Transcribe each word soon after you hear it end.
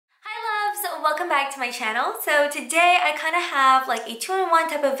welcome back to my channel. So today I kind of have like a 2-in-1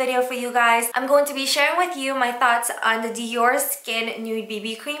 type of video for you guys. I'm going to be sharing with you my thoughts on the Diorskin Nude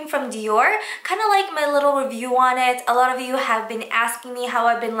BB Cream from Dior. Kind of like my little review on it. A lot of you have been asking me how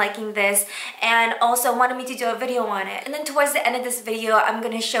I've been liking this and also wanted me to do a video on it. And then towards the end of this video, I'm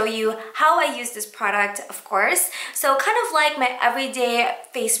going to show you how I use this product, of course. So kind of like my everyday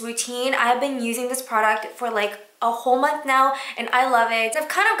face routine, I have been using this product for like a whole month now and I love it. I've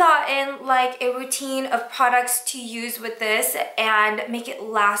kind of gotten like a routine of products to use with this and make it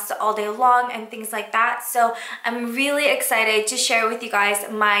last all day long and things like that. So I'm really excited to share with you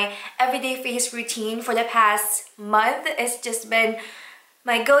guys my everyday face routine for the past month. It's just been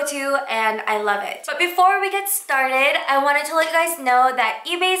my go-to and I love it. But before we get started, I wanted to let you guys know that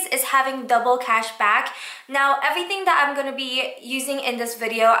Ebates is having double cash back. Now, everything that I'm going to be using in this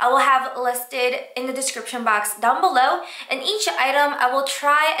video, I will have listed in the description box down below. And each item, I will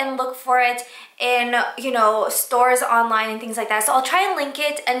try and look for it in, you know, stores online and things like that. So I'll try and link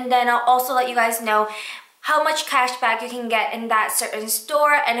it, and then I'll also let you guys know how much cash back you can get in that certain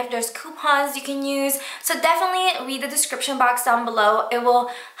store and if there's coupons you can use. So definitely read the description box down below. It will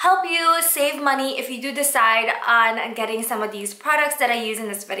help you save money if you do decide on getting some of these products that I use in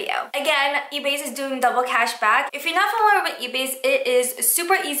this video. Again, Ebates is doing double cash back. If you're not familiar with Ebates, it is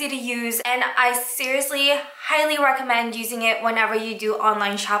super easy to use and I seriously highly recommend using it whenever you do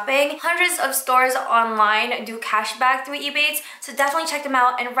online shopping. Hundreds of stores online do cash back through Ebates, so definitely check them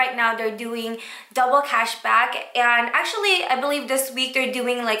out. And right now they're doing double cash back, and actually I believe this week they're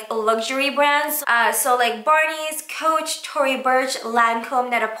doing like luxury brands, so like Barney's, Coach, Tory, Burch,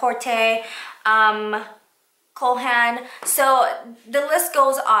 Lancome, Net-a-Porter, Haan. So the list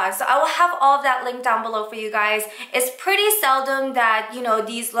goes on. So I will have all of that linked down below for you guys. It's pretty seldom that, you know,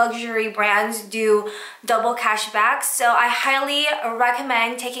 these luxury brands do double cash back. So I highly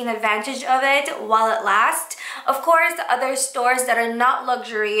recommend taking advantage of it while it lasts. Of course, other stores that are not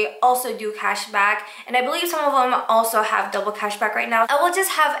luxury also do cash back, and I believe some of them also have double cash back right now. I will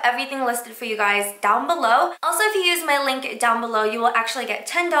just have everything listed for you guys down below. Also, if you use my link down below, you will actually get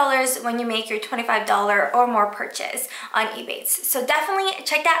 $10 when you make your $25 or more purchase on Ebates. So definitely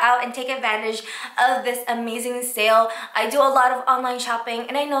check that out and take advantage of this amazing sale. I do a lot of online shopping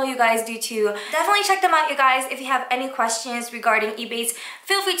and I know you guys do too. Definitely check them out, you guys. If you have any questions regarding Ebates,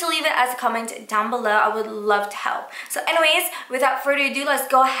 feel free to leave it as a comment down below. I would love to help. So anyways, without further ado, let's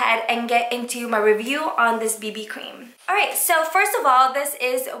go ahead and get into my review on this BB cream. Alright, so first of all, this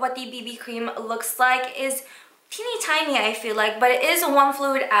is what the BB cream looks like. It's teeny tiny, I feel like, but it is 1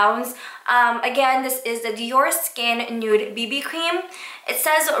 fluid ounce. Again, this is the Diorskin Nude BB Cream. It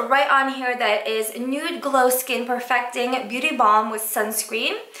says right on here that it is Nude Glow Skin Perfecting Beauty Balm with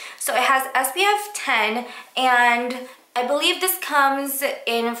Sunscreen. So it has SPF 10 and I believe this comes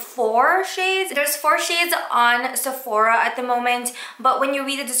in 4 shades. There's 4 shades on Sephora at the moment, but when you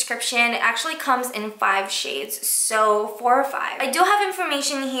read the description, it actually comes in 5 shades, so 4 or 5. I do have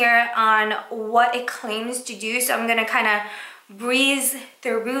information here on what it claims to do, so I'm gonna kind of breeze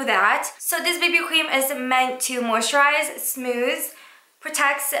through that. So this BB cream is meant to moisturize, smooth,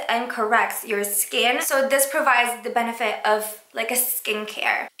 protects and corrects your skin. So this provides the benefit of like a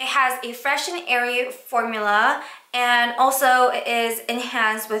skincare. It has a fresh and airy formula, and also it is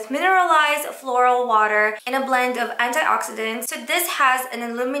enhanced with mineralized floral water and a blend of antioxidants. So this has an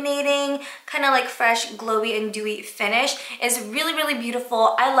illuminating, kind of like fresh, glowy and dewy finish. It's really, really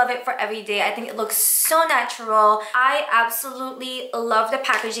beautiful. I love it for every day. I think it looks so natural. I absolutely love the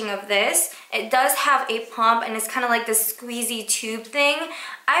packaging of this. It does have a pump and it's kind of like this squeezy tube thing.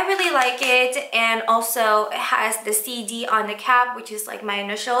 I really like it, and also it has the CD on the cap, which is like my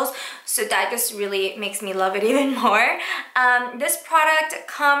initials, so that just really makes me love it even more. This product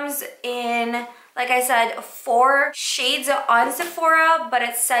comes in, like I said, 4 shades on Sephora, but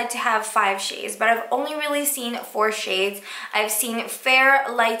it's said to have 5 shades, but I've only really seen 4 shades. I've seen fair,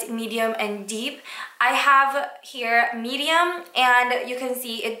 light, medium, and deep. I have here medium, and you can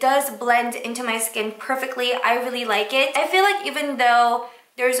see it does blend into my skin perfectly. I really like it. I feel like even though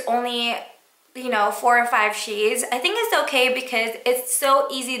there's only, you know, 4 or 5 shades, I think it's okay because it's so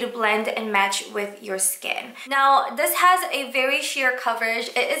easy to blend and match with your skin. Now, this has a very sheer coverage.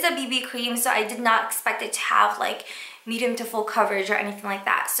 It is a BB cream, so I did not expect it to have like medium to full coverage or anything like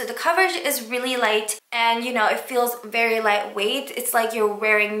that. So the coverage is really light and, you know, it feels very lightweight. It's like you're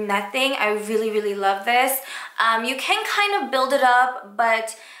wearing nothing. I really, really love this. You can kind of build it up,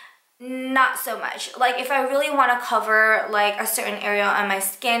 but not so much. Like if I really want to cover like a certain area on my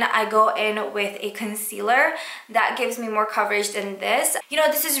skin, I go in with a concealer that gives me more coverage than this. You know,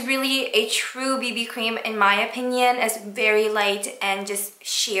 this is really a true BB cream in my opinion. It's very light and just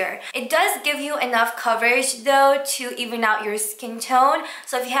sheer. It does give you enough coverage though to even out your skin tone.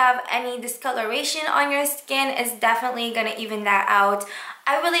 So if you have any discoloration on your skin, it's definitely gonna even that out.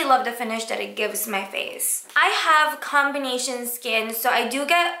 I really love the finish that it gives my face. I have combination skin, so I do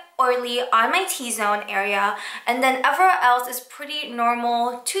get oily on my T-zone area, and then everywhere else is pretty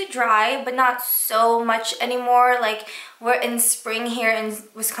normal to dry, but not so much anymore. Like we're in spring here in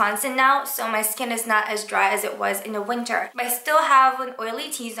Wisconsin now, so my skin is not as dry as it was in the winter. But I still have an oily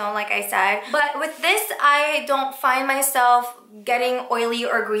T-zone like I said. But with this, I don't find myself getting oily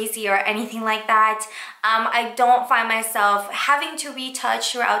or greasy or anything like that. I don't find myself having to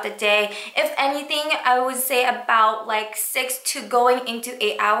retouch throughout the day. If anything, I would say about like 6 to going into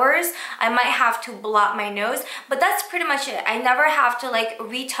 8 hours, I might have to blot my nose, but that's pretty much it. I never have to like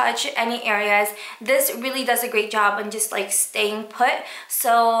retouch any areas. This really does a great job on just like staying put.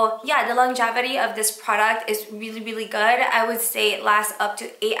 So yeah, the longevity of this product is really good. I would say it lasts up to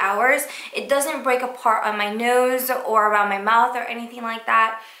 8 hours. It doesn't break apart on my nose or around my mouth or anything like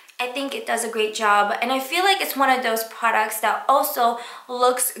that. I think it does a great job, and I feel like it's one of those products that also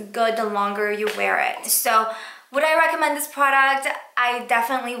looks good the longer you wear it. So would I recommend this product? I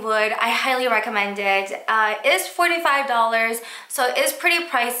definitely would. I highly recommend it. It is $45, so it is pretty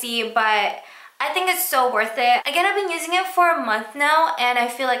pricey, but I think it's so worth it. Again, I've been using it for a month now, and I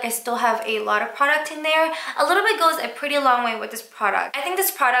feel like I still have a lot of product in there. A little bit goes a pretty long way with this product. I think this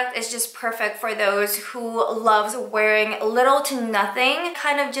product is just perfect for those who loves wearing little to nothing,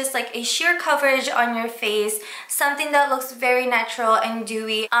 kind of just like a sheer coverage on your face, something that looks very natural and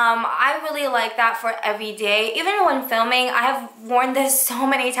dewy. I really like that for every day. Even when filming, I have worn this so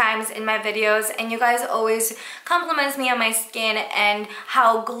many times in my videos, and you guys always compliment me on my skin and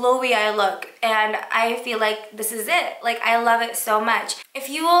how glowy I look. And I feel like this is it. Like, I love it so much. If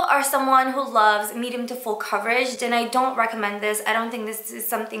you are someone who loves medium to full coverage, then I don't recommend this. I don't think this is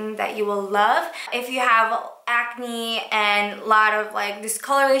something that you will love. If you have acne and a lot of like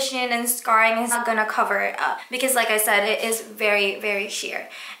discoloration and scarring, it's not gonna cover it up because like I said, it is very sheer.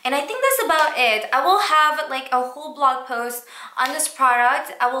 And I think that's about it. I will have like a whole blog post on this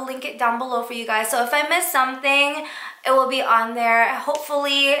product. I will link it down below for you guys. So if I miss something, it will be on there.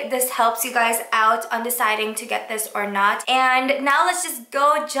 Hopefully this helps you guys out on deciding to get this or not. And now let's just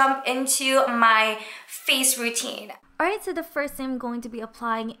go jump into my face routine. Alright, so the first thing I'm going to be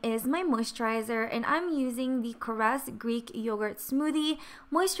applying is my moisturizer, and I'm using the Korres Greek Yogurt Smoothie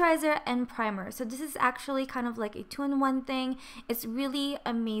Moisturizer and Primer. So this is actually kind of like a 2-in-1 thing. It's really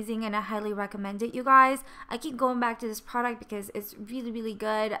amazing and I highly recommend it, you guys. I keep going back to this product because it's really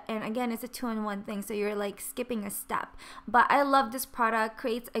good, and again, it's a 2-in-1 thing, so you're like skipping a step. But I love this product,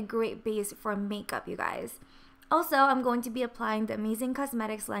 creates a great base for makeup, you guys. Also, I'm going to be applying the Amazing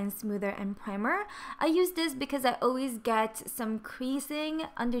Cosmetics Line Smoother and Primer. I use this because I always get some creasing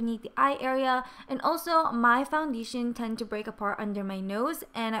underneath the eye area, and also my foundation tend to break apart under my nose,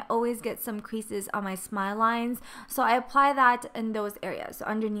 and I always get some creases on my smile lines. So I apply that in those areas, so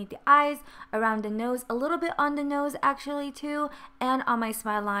underneath the eyes, around the nose, a little bit on the nose actually too, and on my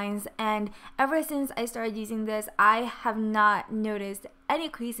smile lines. And ever since I started using this, I have not noticed any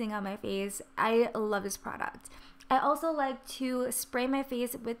creasing on my face. I love this product. I also like to spray my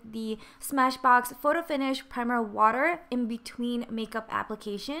face with the Smashbox Photo Finish Primer Water in between makeup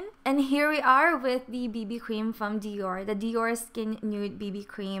application. And here we are with the BB cream from Dior, the Diorskin Nude BB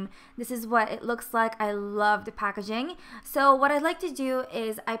cream. This is what it looks like. I love the packaging. So what I like to do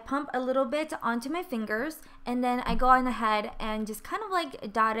is I pump a little bit onto my fingers, and then I go on ahead and just kind of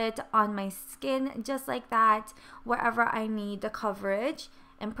like dot it on my skin just like that, wherever I need the coverage.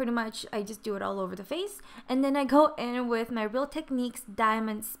 And pretty much I just do it all over the face. And then I go in with my Real Techniques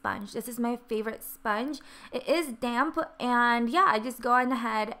Diamond Sponge. This is my favorite sponge. It is damp, and yeah, I just go on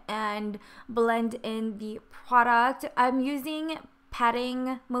ahead and blend in the product. I'm using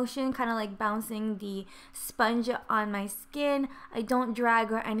patting motion, kind of like bouncing the sponge on my skin. I don't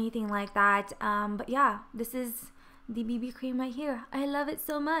drag or anything like that. But yeah, this is the BB cream right here. I love it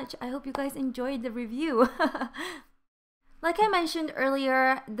so much. I hope you guys enjoyed the review. Like I mentioned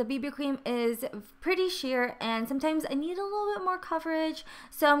earlier, the BB cream is pretty sheer and sometimes I need a little bit more coverage.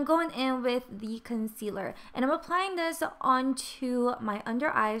 So I'm going in with the concealer and I'm applying this onto my under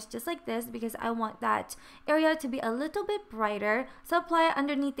eyes just like this because I want that area to be a little bit brighter. So apply it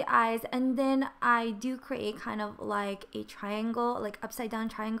underneath the eyes and then I do create kind of like a triangle, like upside down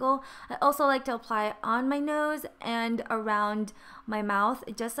triangle. I also like to apply it on my nose and around my mouth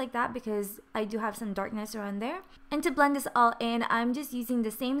just like that because I do have some darkness around there. And to blend this all in, I'm just using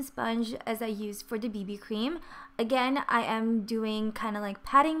the same sponge as I used for the BB cream. Again, I am doing kind of like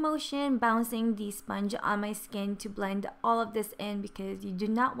patting motion, bouncing the sponge on my skin to blend all of this in because you do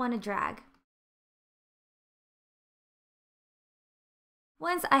not want to drag.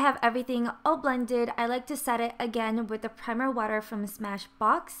 Once I have everything all blended, I like to set it again with the primer water from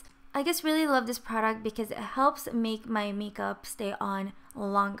Smashbox. I just really love this product because it helps make my makeup stay on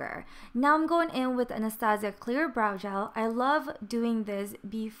longer. Now I'm going in with Anastasia Clear Brow Gel. I love doing this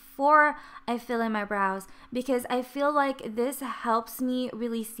before I fill in my brows because I feel like this helps me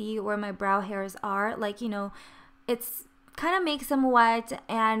really see where my brow hairs are. Like, you know, it's kind of makes them wet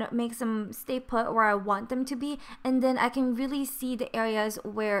and makes them stay put where I want them to be, and then I can really see the areas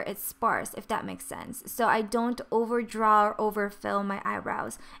where it's sparse, if that makes sense. So I don't overdraw or overfill my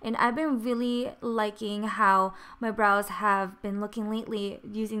eyebrows, and I've been really liking how my brows have been looking lately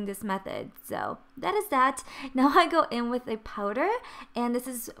using this method. So that is that. Now I go in with a powder, and this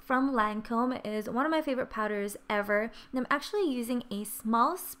is from Lancome. It is one of my favorite powders ever, and I'm actually using a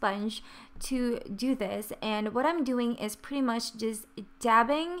small sponge to do this, and what I'm doing is pretty much just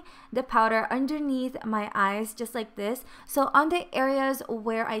dabbing the powder underneath my eyes just like this. So on the areas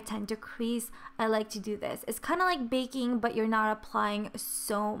where I tend to crease, I like to do this. It's kind of like baking, but you're not applying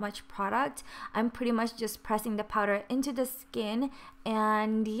so much product. I'm pretty much just pressing the powder into the skin,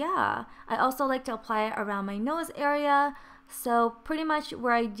 and yeah, I also like to apply it around my nose area, so pretty much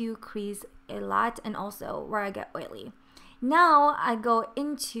where I do crease a lot and also where I get oily. Now I go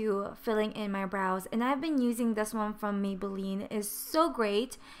into filling in my brows, and I've been using this one from Maybelline. It is so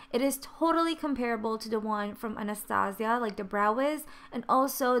great. It is totally comparable to the one from Anastasia, like the Brow Wiz, and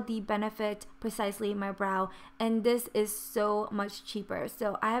also the Benefit Precisely My Brow, and this is so much cheaper.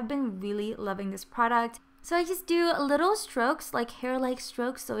 So I have been really loving this product. So I just do little strokes, like hair-like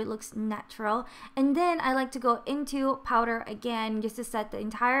strokes, so it looks natural. And then I like to go into powder again just to set the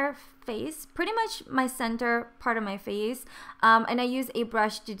entire face, pretty much my center part of my face. And I use a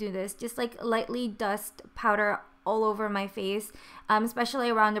brush to do this, just like lightly dust powder all over my face, especially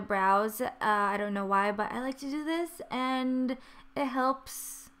around the brows. I don't know why, but I like to do this, and it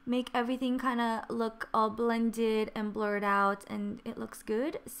helps make everything kind of look all blended and blurred out, and it looks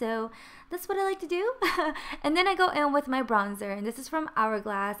good. So that's what I like to do. And then I go in with my bronzer, and this is from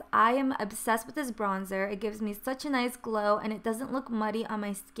Hourglass. I am obsessed with this bronzer. It gives me such a nice glow, and it doesn't look muddy on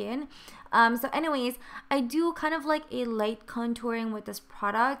my skin. So anyways, I do kind of like a light contouring with this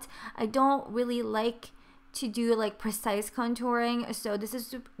product. I don't really like to do like precise contouring, so this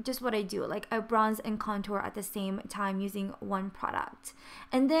is just what I do. Like I bronze and contour at the same time using one product.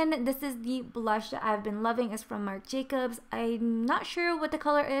 And then this is the blush that I've been loving. Is from Marc Jacobs. I'm not sure what the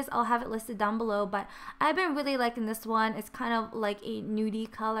color is. I'll have it listed down below, but I've been really liking this one. It's kind of like a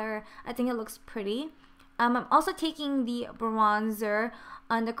nudie color. I think it looks pretty. I'm also taking the bronzer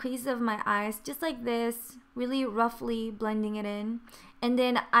on the crease of my eyes just like this, really roughly blending it in. And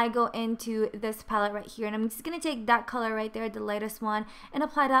then I go into this palette right here, and I'm just going to take that color right there, the lightest one, and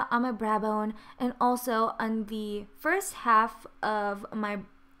apply that on my brow bone and also on the first half of my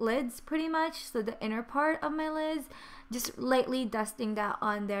lids pretty much, so the inner part of my lids, just lightly dusting that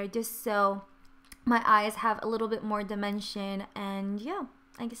on there just so my eyes have a little bit more dimension. And yeah,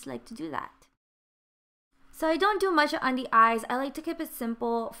 I just like to do that. So I don't do much on the eyes. I like to keep it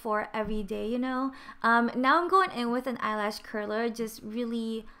simple for every day, you know. Now I'm going in with an eyelash curler, just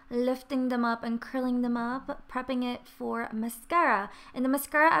really lifting them up and curling them up, prepping it for mascara. And the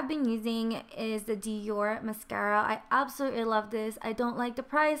mascara I've been using is the Dior mascara. I absolutely love this. I don't like the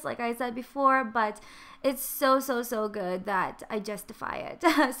price, like I said before, but it's so good that I justify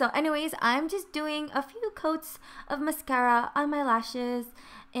it. So anyways, I'm just doing a few coats of mascara on my lashes,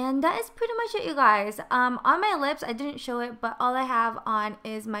 and that is pretty much it, you guys. On my lips, I didn't show it, but all I have on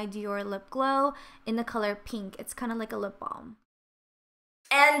is my Dior lip glow in the color pink. It's kind of like a lip balm.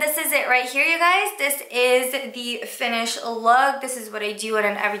 And this is it right here, you guys. This is the finished look. This is what I do on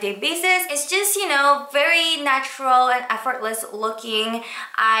an everyday basis. It's just, you know, very natural and effortless looking.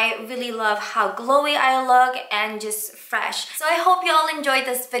 I really love how glowy I look and just fresh. So I hope you all enjoyed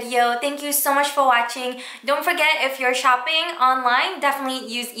this video. Thank you so much for watching. Don't forget, if you're shopping online,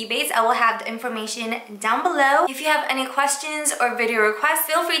 definitely use Ebates. I will have the information down below. If you have any questions or video requests,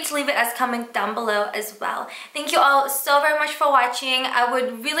 feel free to leave it as comment down below as well. Thank you all so very much for watching. I would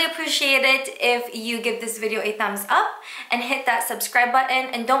really appreciate it if you give this video a thumbs up and hit that subscribe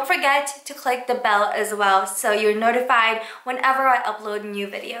button, and don't forget to click the bell as well so you're notified whenever I upload new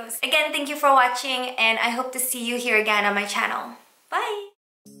videos. Again, thank you for watching, and I hope to see you here again on my channel. Bye!